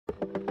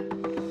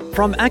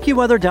From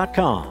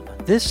AccuWeather.com,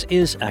 this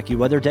is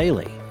AccuWeather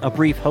Daily, a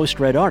brief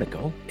host-read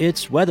article.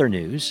 It's weather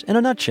news in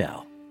a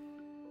nutshell.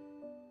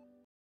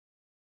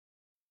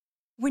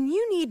 When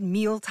you need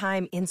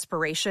mealtime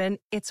inspiration,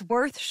 it's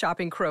worth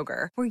shopping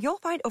Kroger, where you'll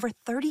find over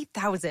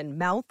 30,000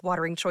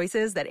 mouth-watering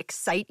choices that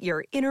excite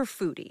your inner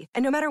foodie.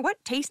 And no matter what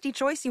tasty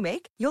choice you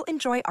make, you'll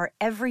enjoy our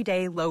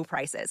everyday low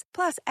prices,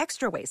 plus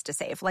extra ways to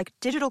save, like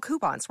digital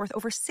coupons worth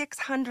over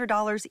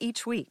 $600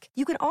 each week.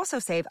 You can also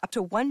save up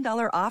to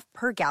 $1 off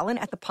per gallon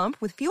at the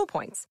pump with fuel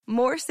points.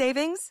 More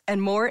savings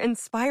and more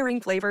inspiring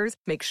flavors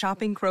make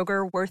shopping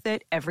Kroger worth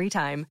it every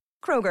time.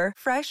 Kroger,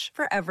 fresh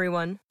for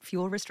everyone.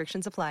 Fuel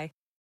restrictions apply.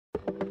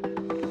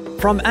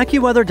 From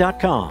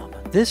AccuWeather.com,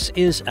 this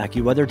is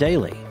AccuWeather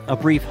Daily, a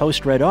brief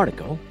host-read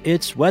article.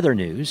 It's weather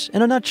news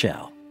in a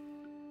nutshell.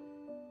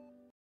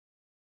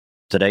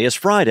 Today is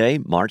Friday,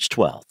 March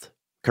 12th.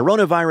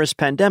 Coronavirus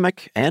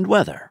Pandemic and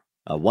Weather,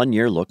 a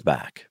one-year look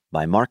back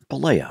by Mark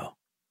Palaio.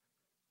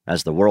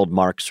 As the world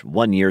marks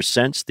 1 year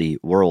since the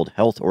World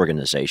Health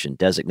Organization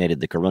designated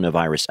the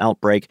coronavirus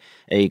outbreak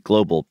a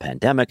global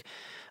pandemic,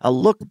 a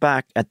look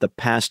back at the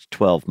past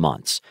 12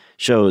 months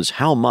shows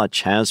how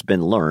much has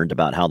been learned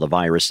about how the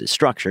virus is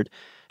structured,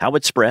 how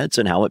it spreads,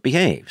 and how it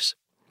behaves.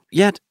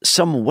 Yet,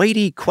 some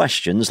weighty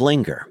questions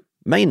linger.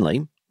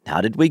 Mainly, how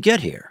did we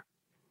get here?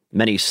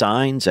 Many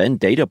signs and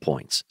data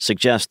points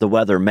suggest the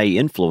weather may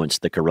influence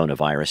the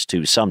coronavirus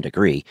to some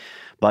degree,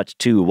 but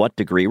to what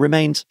degree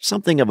remains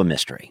something of a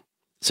mystery.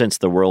 Since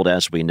the world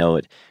as we know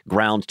it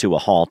ground to a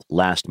halt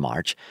last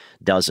March,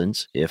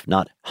 dozens, if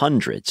not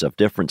hundreds, of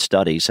different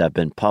studies have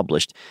been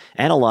published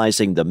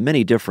analyzing the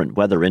many different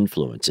weather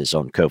influences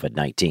on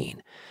COVID-19.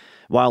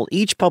 While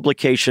each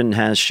publication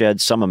has shed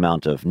some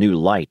amount of new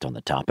light on the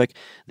topic,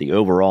 the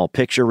overall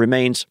picture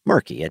remains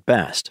murky at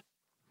best.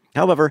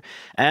 However,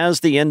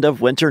 as the end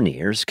of winter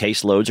nears,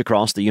 caseloads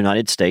across the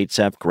United States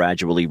have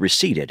gradually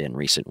receded in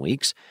recent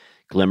weeks.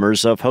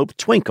 Glimmers of hope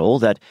twinkle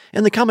that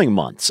in the coming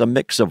months, a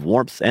mix of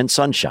warmth and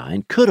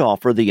sunshine could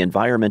offer the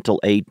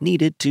environmental aid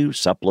needed to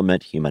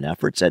supplement human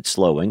efforts at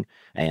slowing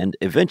and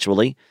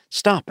eventually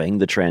stopping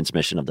the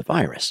transmission of the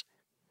virus.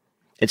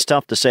 It's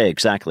tough to say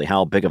exactly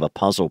how big of a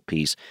puzzle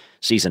piece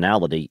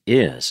seasonality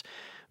is,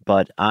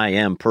 but I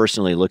am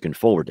personally looking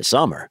forward to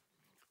summer.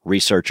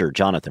 Researcher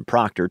Jonathan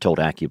Proctor told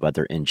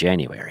AccuWeather in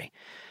January.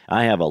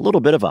 I have a little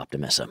bit of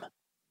optimism.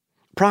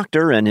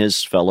 Proctor and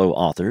his fellow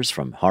authors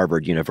from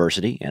Harvard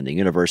University and the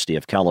University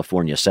of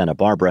California, Santa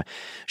Barbara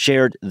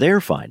shared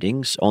their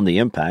findings on the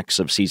impacts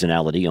of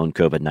seasonality on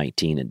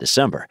COVID-19 in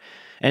December,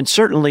 and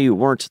certainly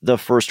weren't the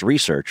first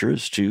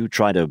researchers to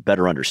try to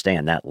better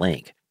understand that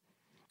link.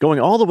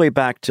 Going all the way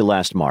back to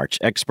last March,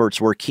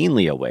 experts were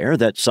keenly aware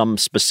that some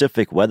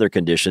specific weather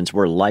conditions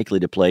were likely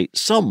to play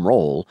some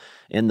role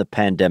in the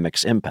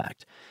pandemic's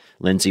impact.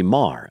 Lindsay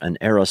Marr, an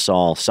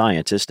aerosol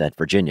scientist at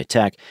Virginia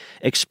Tech,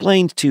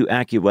 explained to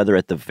AccuWeather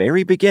at the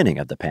very beginning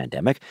of the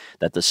pandemic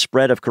that the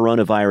spread of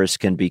coronavirus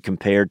can be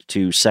compared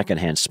to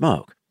secondhand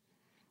smoke.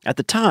 At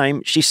the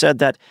time, she said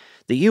that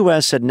the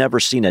U.S. had never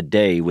seen a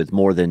day with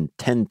more than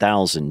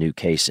 10,000 new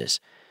cases.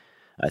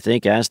 I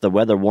think as the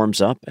weather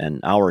warms up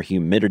and our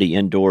humidity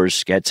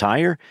indoors gets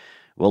higher,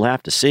 we'll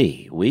have to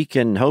see. We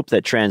can hope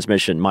that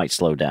transmission might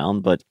slow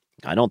down, but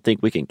I don't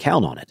think we can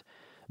count on it,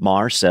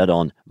 Marr said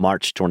on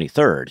March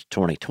 23,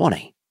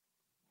 2020.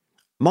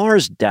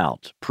 Marr's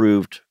doubt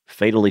proved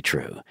fatally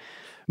true.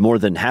 More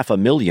than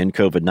 500,000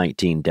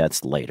 COVID-19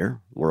 deaths later,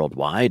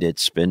 worldwide,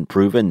 it's been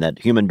proven that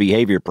human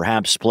behavior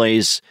perhaps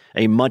plays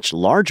a much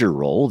larger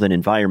role than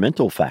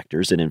environmental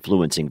factors in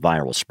influencing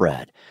viral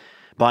spread.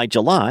 By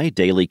July,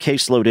 daily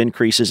caseload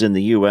increases in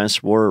the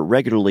U.S. were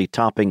regularly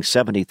topping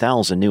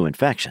 70,000 new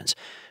infections,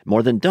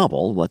 more than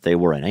double what they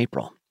were in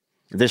April.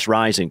 This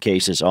rise in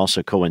cases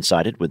also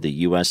coincided with the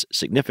U.S.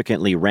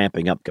 significantly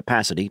ramping up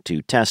capacity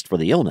to test for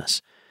the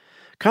illness.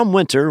 Come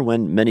winter,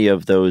 when many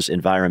of those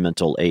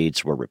environmental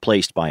aids were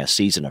replaced by a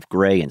season of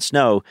gray and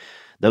snow,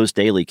 those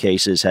daily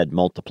cases had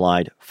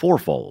multiplied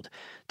fourfold,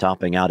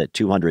 topping out at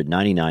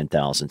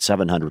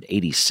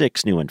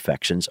 299,786 new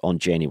infections on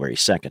January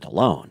 2nd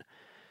alone.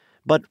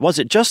 But was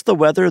it just the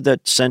weather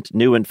that sent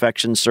new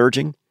infections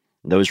surging?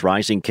 Those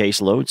rising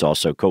caseloads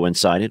also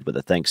coincided with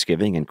the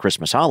Thanksgiving and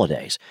Christmas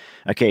holidays,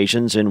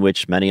 occasions in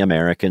which many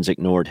Americans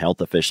ignored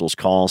health officials'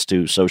 calls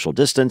to social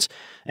distance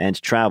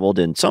and traveled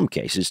in some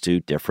cases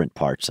to different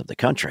parts of the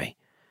country.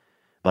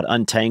 But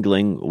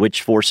untangling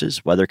which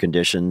forces, weather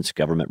conditions,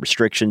 government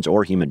restrictions,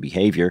 or human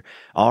behavior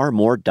are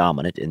more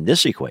dominant in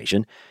this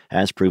equation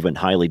has proven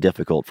highly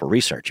difficult for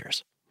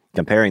researchers.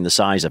 Comparing the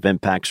size of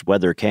impacts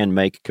weather can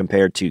make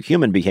compared to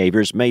human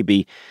behaviors may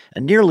be a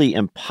nearly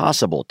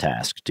impossible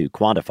task to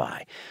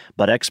quantify,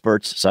 but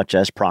experts such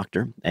as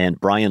Proctor and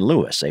Brian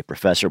Lewis, a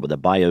professor with the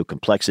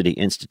Biocomplexity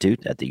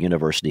Institute at the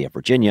University of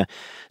Virginia,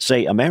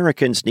 say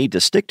Americans need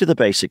to stick to the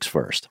basics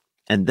first,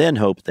 and then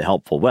hope the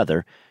helpful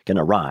weather can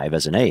arrive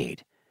as an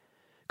aid.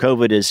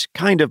 COVID is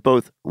kind of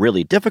both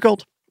really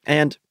difficult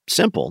and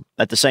simple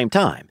at the same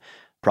time,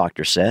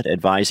 Proctor said,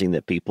 advising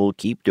that people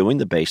keep doing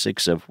the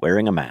basics of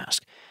wearing a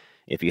mask.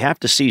 If you have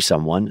to see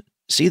someone,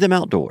 see them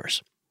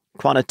outdoors.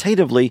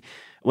 Quantitatively,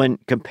 when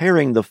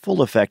comparing the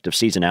full effect of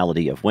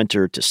seasonality of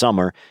winter to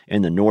summer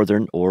in the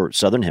northern or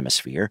southern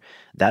hemisphere,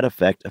 that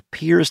effect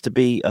appears to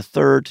be a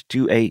third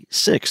to a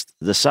sixth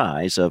the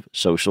size of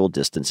social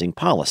distancing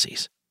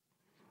policies.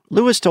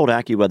 Lewis told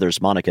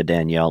AccuWeather's Monica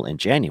Danielle in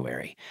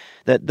January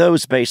that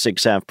those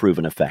basics have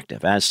proven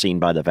effective, as seen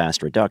by the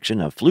vast reduction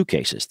of flu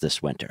cases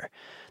this winter.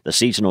 The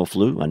seasonal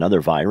flu,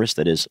 another virus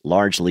that is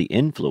largely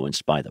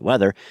influenced by the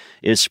weather,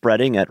 is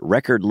spreading at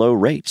record low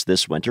rates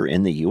this winter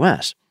in the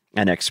U.S.,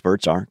 and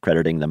experts are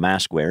crediting the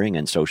mask wearing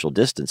and social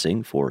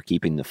distancing for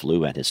keeping the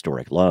flu at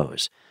historic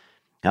lows.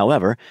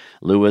 However,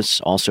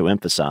 Lewis also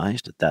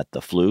emphasized that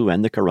the flu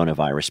and the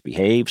coronavirus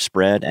behave,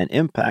 spread, and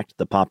impact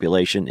the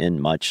population in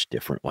much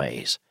different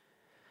ways.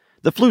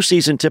 The flu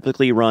season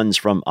typically runs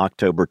from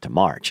October to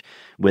March,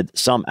 with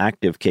some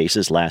active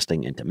cases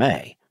lasting into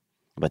May.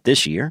 But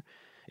this year,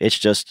 it's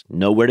just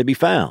nowhere to be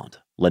found,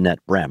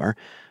 Lynette Brammer,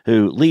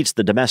 who leads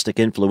the domestic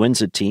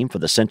influenza team for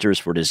the Centers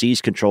for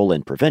Disease Control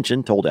and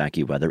Prevention, told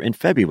AccuWeather in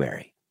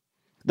February.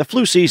 The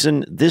flu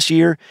season this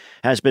year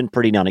has been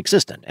pretty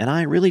non-existent, and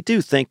I really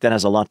do think that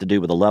has a lot to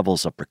do with the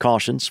levels of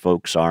precautions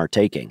folks are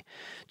taking.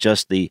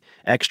 Just the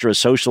extra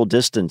social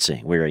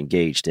distancing we're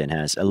engaged in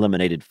has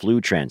eliminated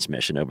flu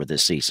transmission over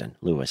this season,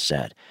 Lewis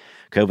said.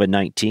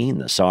 COVID-19,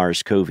 the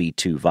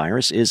SARS-CoV-2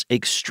 virus, is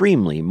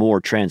extremely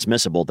more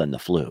transmissible than the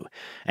flu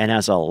and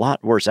has a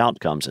lot worse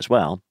outcomes as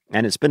well,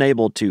 and it's been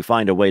able to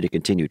find a way to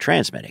continue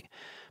transmitting.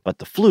 But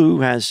the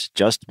flu has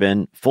just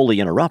been fully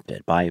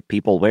interrupted by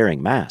people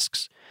wearing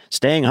masks,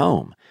 staying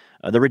home,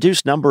 the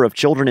reduced number of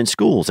children in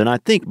schools, and I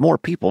think more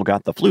people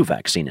got the flu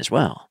vaccine as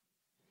well.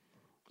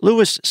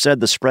 Lewis said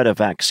the spread of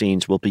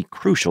vaccines will be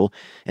crucial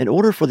in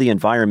order for the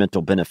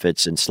environmental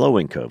benefits in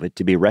slowing COVID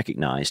to be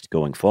recognized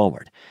going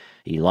forward.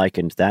 He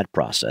likened that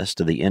process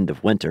to the end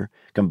of winter,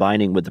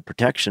 combining with the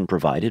protection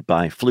provided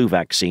by flu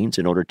vaccines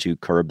in order to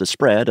curb the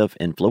spread of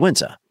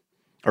influenza.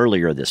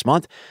 Earlier this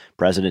month,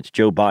 President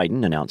Joe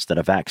Biden announced that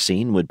a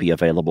vaccine would be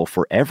available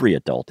for every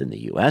adult in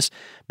the U.S.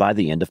 by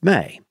the end of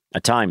May,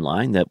 a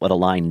timeline that would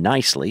align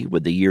nicely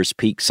with the year's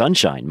peak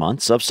sunshine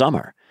months of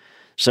summer.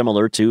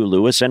 Similar to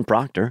Lewis and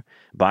Proctor,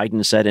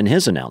 Biden said in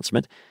his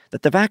announcement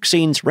that the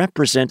vaccines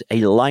represent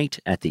a light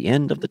at the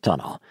end of the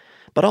tunnel,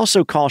 but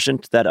also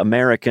cautioned that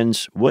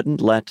Americans wouldn't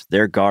let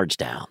their guards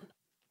down.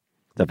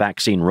 The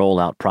vaccine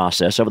rollout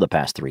process over the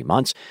past 3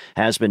 months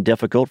has been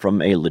difficult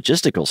from a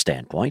logistical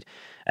standpoint.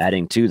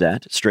 Adding to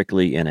that,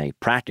 strictly in a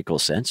practical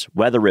sense,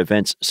 weather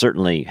events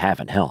certainly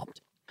haven't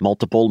helped.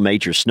 Multiple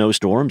major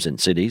snowstorms in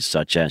cities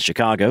such as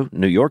Chicago,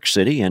 New York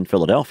City, and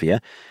Philadelphia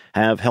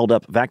have held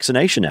up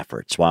vaccination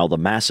efforts, while the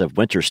massive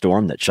winter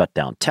storm that shut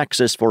down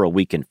Texas for a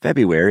week in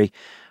February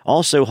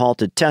also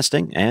halted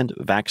testing and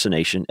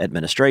vaccination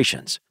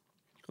administrations.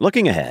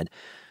 Looking ahead,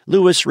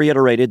 Lewis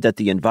reiterated that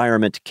the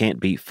environment can't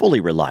be fully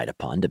relied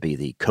upon to be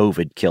the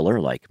COVID killer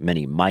like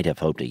many might have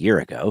hoped a year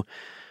ago,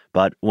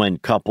 but when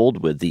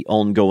coupled with the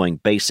ongoing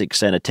basic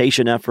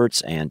sanitation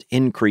efforts and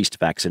increased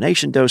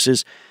vaccination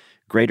doses,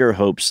 greater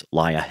hopes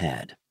lie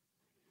ahead.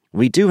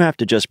 We do have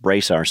to just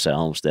brace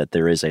ourselves that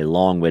there is a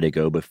long way to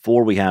go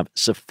before we have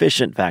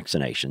sufficient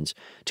vaccinations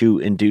to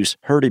induce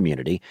herd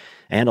immunity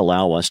and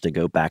allow us to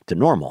go back to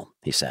normal,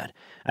 he said,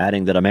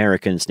 adding that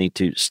Americans need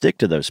to stick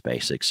to those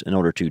basics in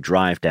order to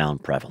drive down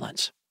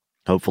prevalence.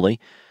 Hopefully,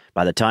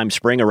 by the time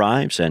spring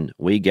arrives and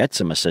we get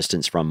some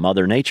assistance from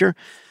Mother Nature,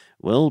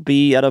 we'll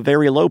be at a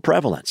very low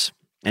prevalence,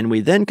 and we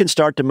then can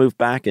start to move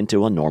back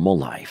into a normal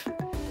life.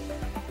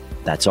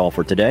 That's all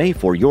for today.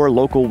 For your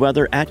local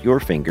weather at your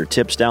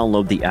fingertips,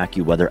 download the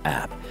AccuWeather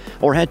app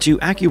or head to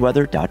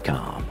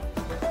AccuWeather.com.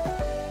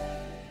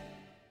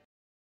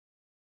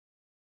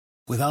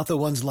 Without the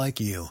ones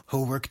like you,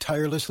 who work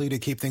tirelessly to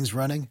keep things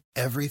running,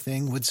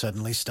 everything would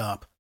suddenly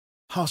stop.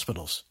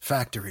 Hospitals,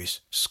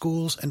 factories,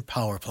 schools, and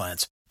power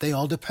plants, they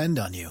all depend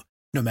on you.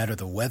 No matter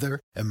the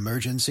weather,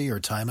 emergency, or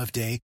time of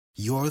day,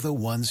 you're the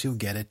ones who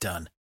get it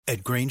done.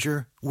 At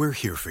Grainger, we're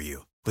here for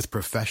you with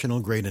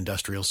professional-grade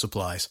industrial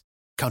supplies.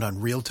 Count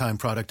on real-time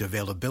product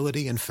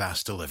availability and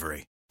fast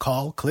delivery.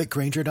 Call, click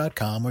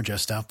Grainger.com, or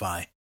just stop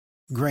by.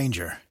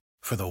 Grainger,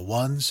 for the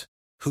ones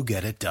who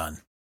get it done.